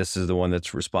incidence, and this is the one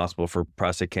that's responsible for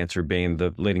prostate cancer being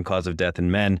the leading cause of death in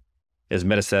men, is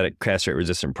metastatic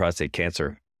castrate-resistant prostate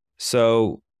cancer.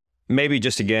 So maybe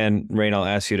just again, Rain, I'll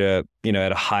ask you to,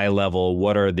 at a high level,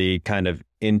 what are the kind of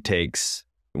intakes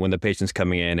when the patient's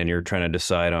coming in and you're trying to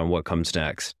decide on what comes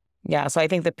next? Yeah, so I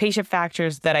think the patient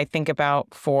factors that I think about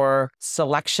for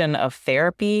selection of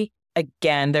therapy,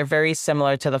 again, they're very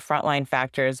similar to the frontline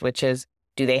factors, which is,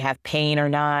 do they have pain or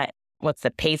not? What's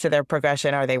the pace of their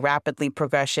progression? Are they rapidly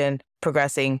progressing?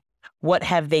 What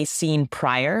have they seen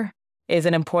prior is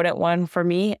an important one for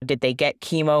me. Did they get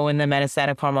chemo in the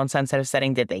metastatic hormone-sensitive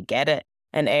setting? Did they get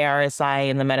an ARSI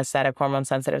in the metastatic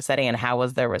hormone-sensitive setting? And how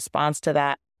was their response to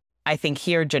that? I think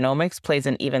here genomics plays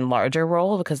an even larger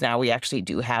role because now we actually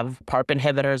do have PARP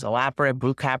inhibitors, olaparib,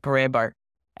 rucaparib are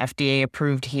FDA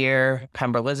approved here.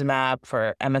 Pembrolizumab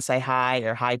for MSI high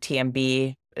or high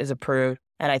TMB is approved.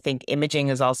 And I think imaging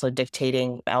is also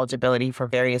dictating eligibility for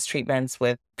various treatments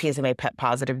with PSMA PET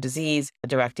positive disease,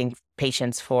 directing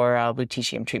patients for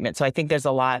lutetium treatment. So I think there's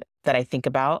a lot that I think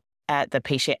about at the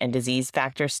patient and disease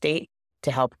factor state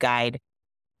to help guide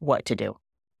what to do.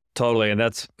 Totally. And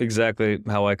that's exactly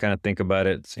how I kind of think about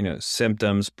it. It's,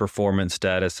 symptoms, performance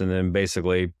status, and then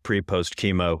basically pre-post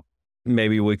chemo.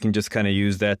 Maybe we can just kind of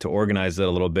use that to organize it a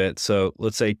little bit. So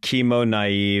let's say chemo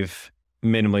naive,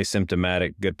 minimally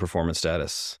symptomatic, good performance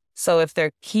status. So if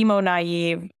they're chemo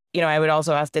naive, I would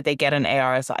also ask, did they get an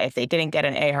ARSI? If they didn't get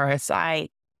an ARSI,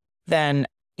 then,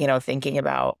 thinking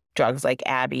about drugs like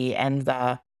Abby and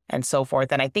so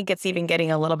forth. And I think it's even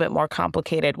getting a little bit more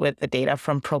complicated with the data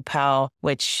from Propel,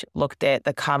 which looked at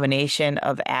the combination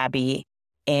of Abby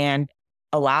and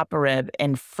olaparib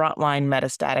in frontline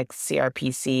metastatic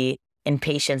CRPC in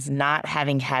patients not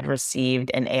having had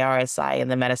received an ARSI in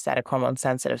the metastatic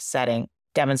hormone-sensitive setting,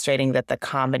 demonstrating that the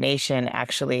combination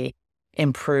actually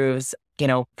improves,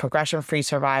 progression-free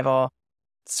survival,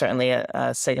 certainly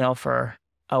a signal for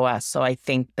OS. So I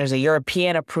think there's a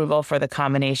European approval for the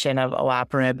combination of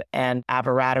olaparib and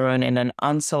abiraterone in an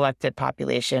unselected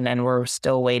population, and we're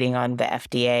still waiting on the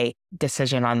FDA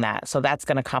decision on that. So that's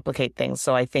going to complicate things.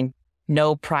 So I think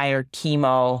no prior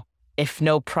chemo, if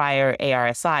no prior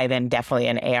ARSI, then definitely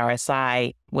an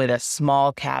ARSI with a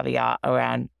small caveat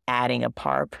around adding a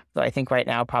PARP. So I think right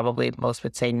now probably most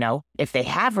would say no. If they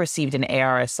have received an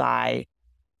ARSI,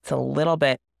 it's a little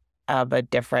bit of a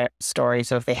different story.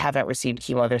 So if they haven't received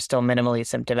chemo, they're still minimally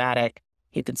symptomatic.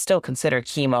 You can still consider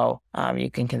chemo.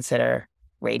 You can consider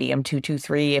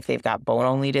radium-223 if they've got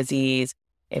bone-only disease.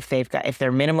 If they're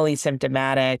minimally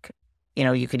symptomatic,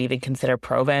 you could even consider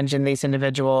Provenge in these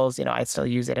individuals. I still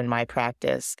use it in my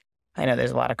practice. I know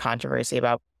there's a lot of controversy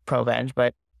about Provenge,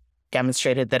 but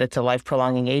demonstrated that it's a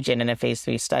life-prolonging agent in a phase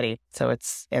 3 study. So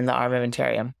it's in the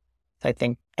armamentarium. So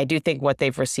I do think what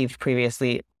they've received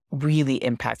previously really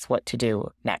impacts what to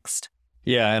do next.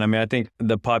 Yeah. And I think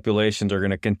the populations are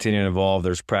going to continue to evolve.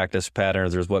 There's practice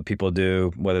patterns. There's what people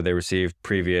do, whether they received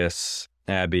previous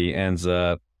ABI,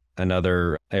 ENZA,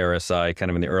 another ARSI kind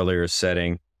of in the earlier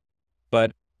setting.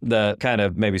 But the kind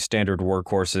of maybe standard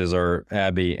workhorses are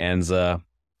ABI, ENZA.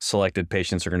 Selected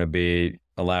patients are going to be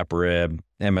olaparib,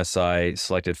 MSI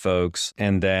selected folks,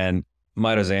 and then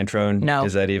mitoxantrone. No.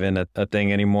 Is that even a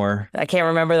thing anymore? I can't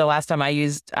remember the last time I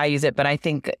use it, but I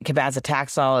think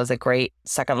cabazitaxel is a great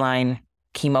second-line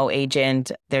chemo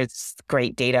agent. There's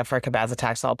great data for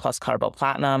cabazitaxel plus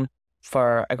carboplatin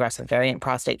for aggressive variant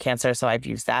prostate cancer, so I've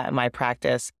used that in my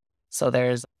practice. So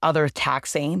there's other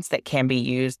taxanes that can be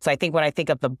used. So I think when I think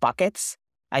of the buckets,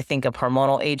 I think of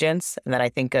hormonal agents, and then I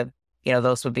think of,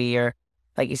 those would be your,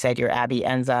 like you said, your ABI,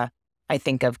 ENZA. I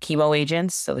think of chemo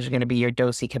agents, so there's going to be your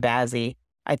Dosi-Cabazi.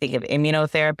 I think of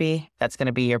immunotherapy, that's going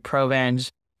to be your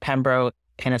Provenge, Pembro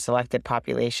in a selected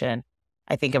population.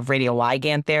 I think of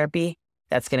radioligand therapy,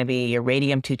 that's going to be your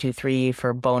radium-223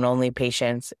 for bone-only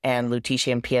patients and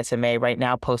lutetium PSMA right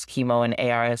now post-chemo and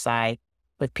ARSI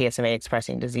with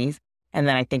PSMA-expressing disease. And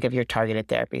then I think of your targeted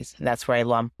therapies. That's where I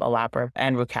lump olaparib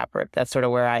and rucaparib. That's sort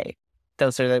of where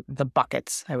those are the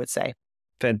buckets, I would say.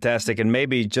 Fantastic. And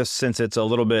maybe just since it's a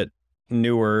little bit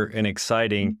newer and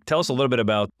exciting, tell us a little bit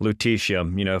about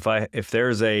lutetium. If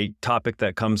there's a topic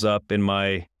that comes up in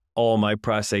all my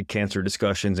prostate cancer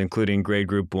discussions, including grade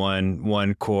group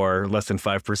 1 core, less than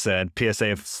 5%,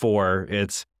 PSA of 4,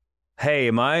 it's, hey,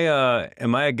 am I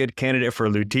a good candidate for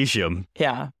lutetium?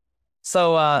 Yeah.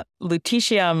 So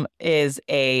lutetium is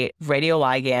a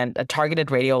targeted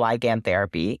radioligand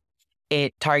therapy.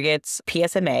 It targets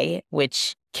PSMA,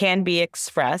 which can be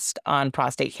expressed on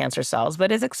prostate cancer cells,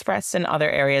 but is expressed in other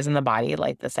areas in the body,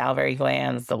 like the salivary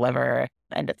glands, the liver,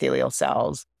 endothelial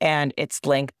cells. And it's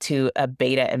linked to a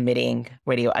beta-emitting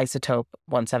radioisotope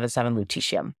 177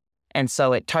 lutetium. And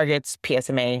so it targets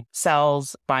PSMA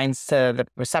cells, binds to the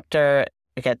receptor,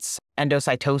 it gets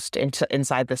endocytosed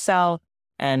inside the cell,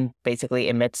 and basically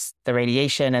emits the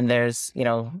radiation. And there's,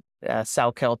 a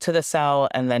cell kill to the cell,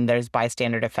 and then there's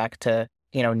bystander effect to,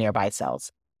 nearby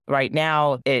cells. Right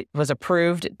now, it was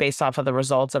approved based off of the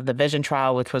results of the VISION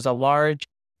trial, which was a large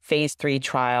phase 3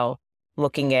 trial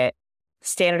looking at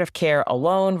standard of care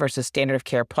alone versus standard of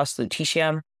care plus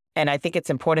lutetium. And I think it's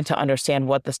important to understand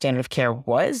what the standard of care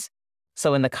was.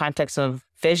 So in the context of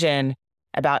VISION,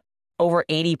 about over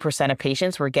 80% of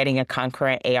patients were getting a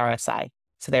concurrent ARSI.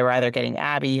 So they were either getting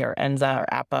ABI or ENZA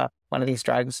or APA, one of these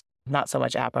drugs. Not so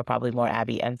much APA, probably more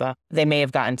ABI, ENZA. They may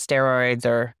have gotten steroids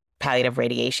or palliative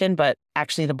radiation, but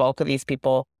actually the bulk of these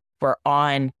people were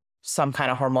on some kind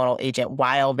of hormonal agent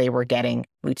while they were getting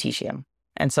lutetium.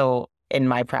 And so in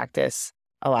my practice,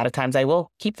 a lot of times I will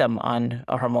keep them on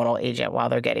a hormonal agent while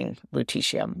they're getting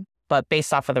lutetium. But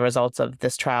based off of the results of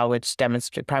this trial, which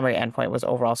demonstrated primary endpoint was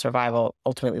overall survival,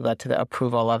 ultimately led to the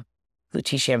approval of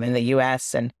lutetium in the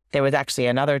US. And there was actually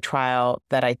another trial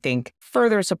that I think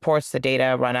further supports the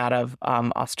data run out of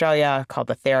Australia called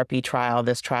the therapy trial.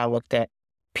 This trial looked at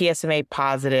PSMA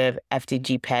positive,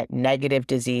 FDG PET negative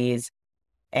disease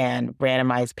and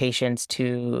randomized patients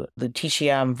to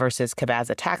lutetium versus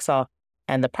cabazitaxel.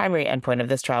 And the primary endpoint of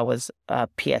this trial was a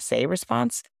PSA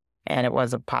response. And it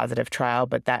was a positive trial,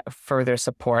 but that further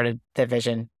supported the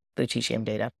VISION lutetium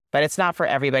data. But it's not for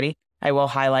everybody. I will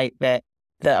highlight that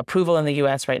the approval in the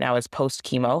US right now is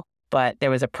post-chemo, but there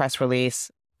was a press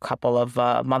release a couple of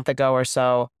month ago or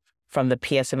so from the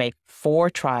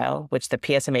PSMA-4 trial, which the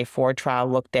PSMA-4 trial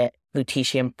looked at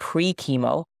lutetium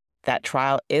pre-chemo. That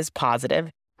trial is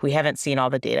positive. We haven't seen all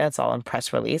the data. It's all in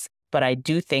press release. But I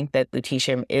do think that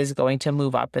lutetium is going to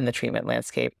move up in the treatment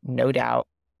landscape, no doubt,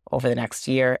 over the next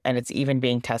year. And it's even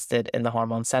being tested in the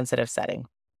hormone-sensitive setting.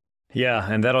 Yeah,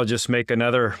 and that'll just make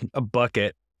a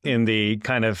bucket in the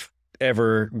kind of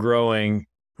ever-growing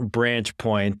branch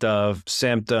point of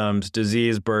symptoms,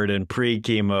 disease burden,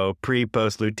 pre-chemo,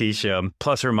 pre-post lutetium,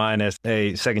 plus or minus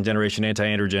a second-generation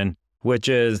anti-androgen, which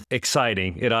is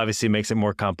exciting. It obviously makes it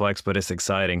more complex, but it's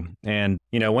exciting. And,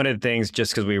 one of the things,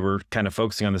 just because we were kind of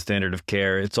focusing on the standard of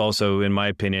care, it's also, in my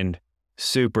opinion,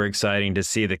 super exciting to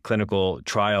see the clinical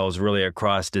trials really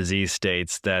across disease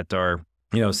states that are,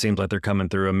 seems like they're coming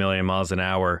through a million miles an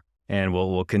hour and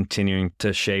will continuing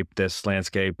to shape this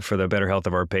landscape for the better health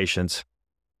of our patients.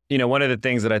 One of the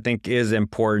things that I think is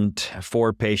important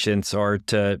for patients are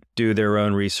to do their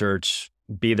own research,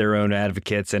 be their own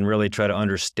advocates, and really try to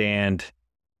understand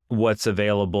what's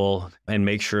available and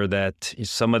make sure that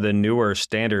some of the newer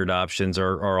standard options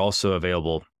are also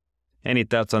available. Any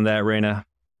thoughts on that, Rana?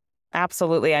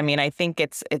 Absolutely. I mean, I think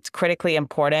it's critically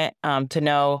important to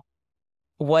know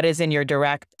what is in your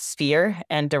direct sphere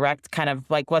and direct kind of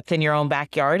like what's in your own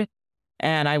backyard.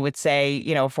 And I would say,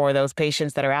 for those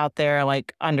patients that are out there,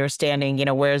 like understanding,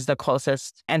 where's the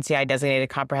closest NCI designated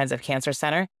comprehensive cancer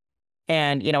center.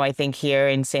 And, I think here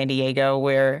in San Diego,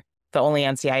 we're the only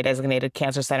NCI designated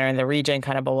cancer center in the region,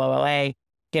 kind of below LA.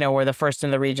 We're the first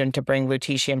in the region to bring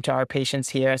lutetium to our patients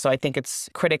here. So I think it's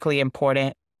critically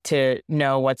important to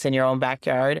know what's in your own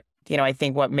backyard. I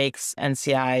think what makes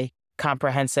NCI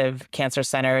comprehensive cancer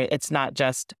center, it's not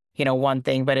just, one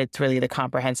thing, but it's really the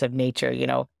comprehensive nature,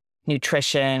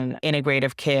 nutrition,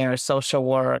 integrative care, social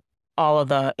work, all of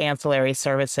the ancillary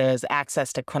services,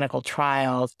 access to clinical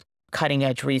trials, cutting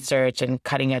edge research and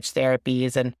cutting edge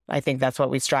therapies. And I think that's what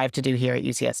we strive to do here at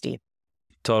UCSD.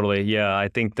 Totally. Yeah. I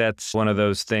think that's one of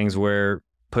those things where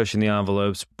pushing the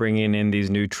envelopes, bringing in these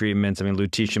new treatments. I mean,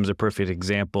 lutetium is a perfect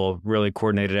example, really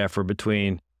coordinated effort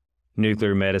between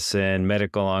nuclear medicine,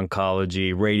 medical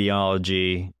oncology,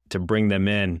 radiology to bring them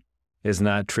in is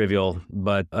not trivial,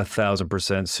 but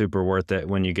 1,000% super worth it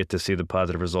when you get to see the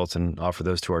positive results and offer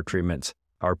those to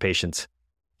our patients.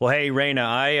 Well, hey, Rana,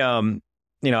 I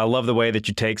love the way that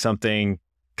you take something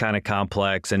kind of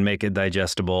complex and make it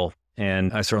digestible.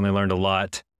 And I certainly learned a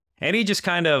lot. Any just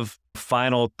kind of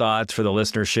final thoughts for the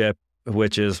listenership,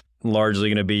 which is largely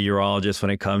going to be urologists when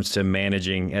it comes to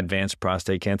managing advanced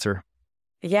prostate cancer?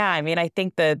 Yeah, I mean, I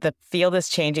think the field is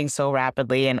changing so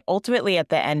rapidly. And ultimately, at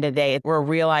the end of the day, we're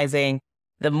realizing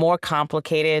the more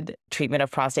complicated treatment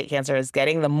of prostate cancer is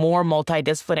getting, the more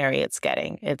multidisciplinary it's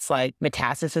getting. It's like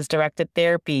metastasis-directed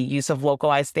therapy, use of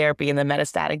localized therapy in the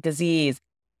metastatic disease.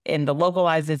 In the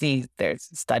localized disease, there's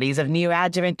studies of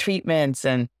neoadjuvant treatments.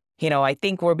 And, I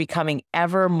think we're becoming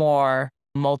ever more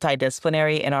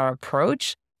multidisciplinary in our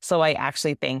approach. So I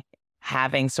actually think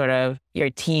having sort of your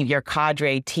team, your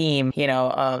cadre team,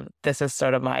 this is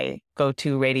sort of my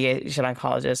go-to radiation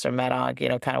oncologist or med-onc,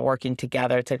 kind of working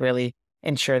together to really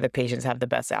ensure that patients have the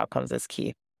best outcomes is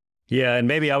key. Yeah, and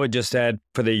maybe I would just add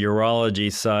for the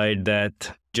urology side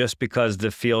that just because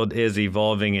the field is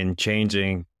evolving and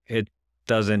changing, it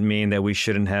doesn't mean that we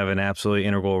shouldn't have an absolutely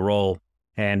integral role.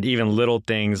 And even little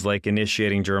things like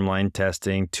initiating germline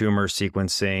testing, tumor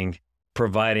sequencing,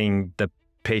 providing the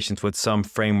patients with some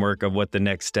framework of what the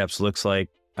next steps looks like,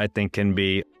 I think can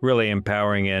be really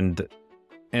empowering and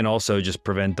also just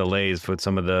prevent delays with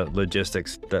some of the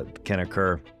logistics that can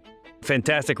occur.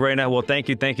 Fantastic, Rana. Well, thank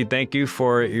you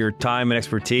for your time and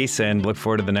expertise, and look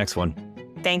forward to the next one.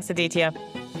 Thanks, Aditya.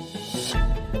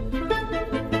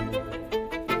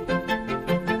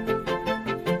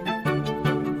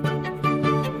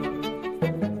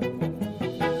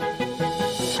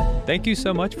 Thank you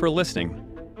so much for listening.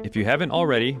 If you haven't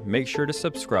already, make sure to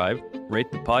subscribe,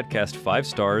 rate the podcast 5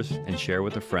 stars, and share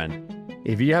with a friend.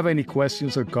 If you have any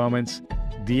questions or comments,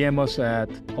 DM us at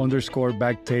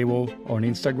 _BackTable on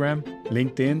Instagram,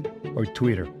 LinkedIn, or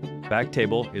Twitter.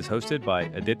 BackTable is hosted by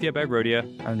Aditya Bagrodia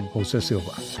and Jose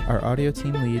Silva. Our audio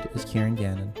team lead is Kieran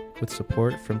Gannon, with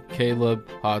support from Caleb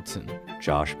Hodson,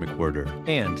 Josh McWhirter,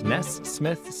 and Ness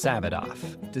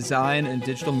Smith-Savadoff. Design and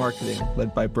digital marketing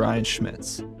led by Brian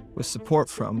Schmitz, with support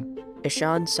from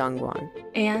Ishad Sangwan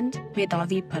and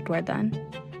Vedavi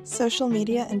Patwardhan. Social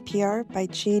media and PR by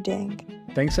Chi Ding.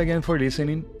 Thanks again for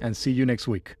listening, and see you next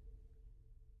week.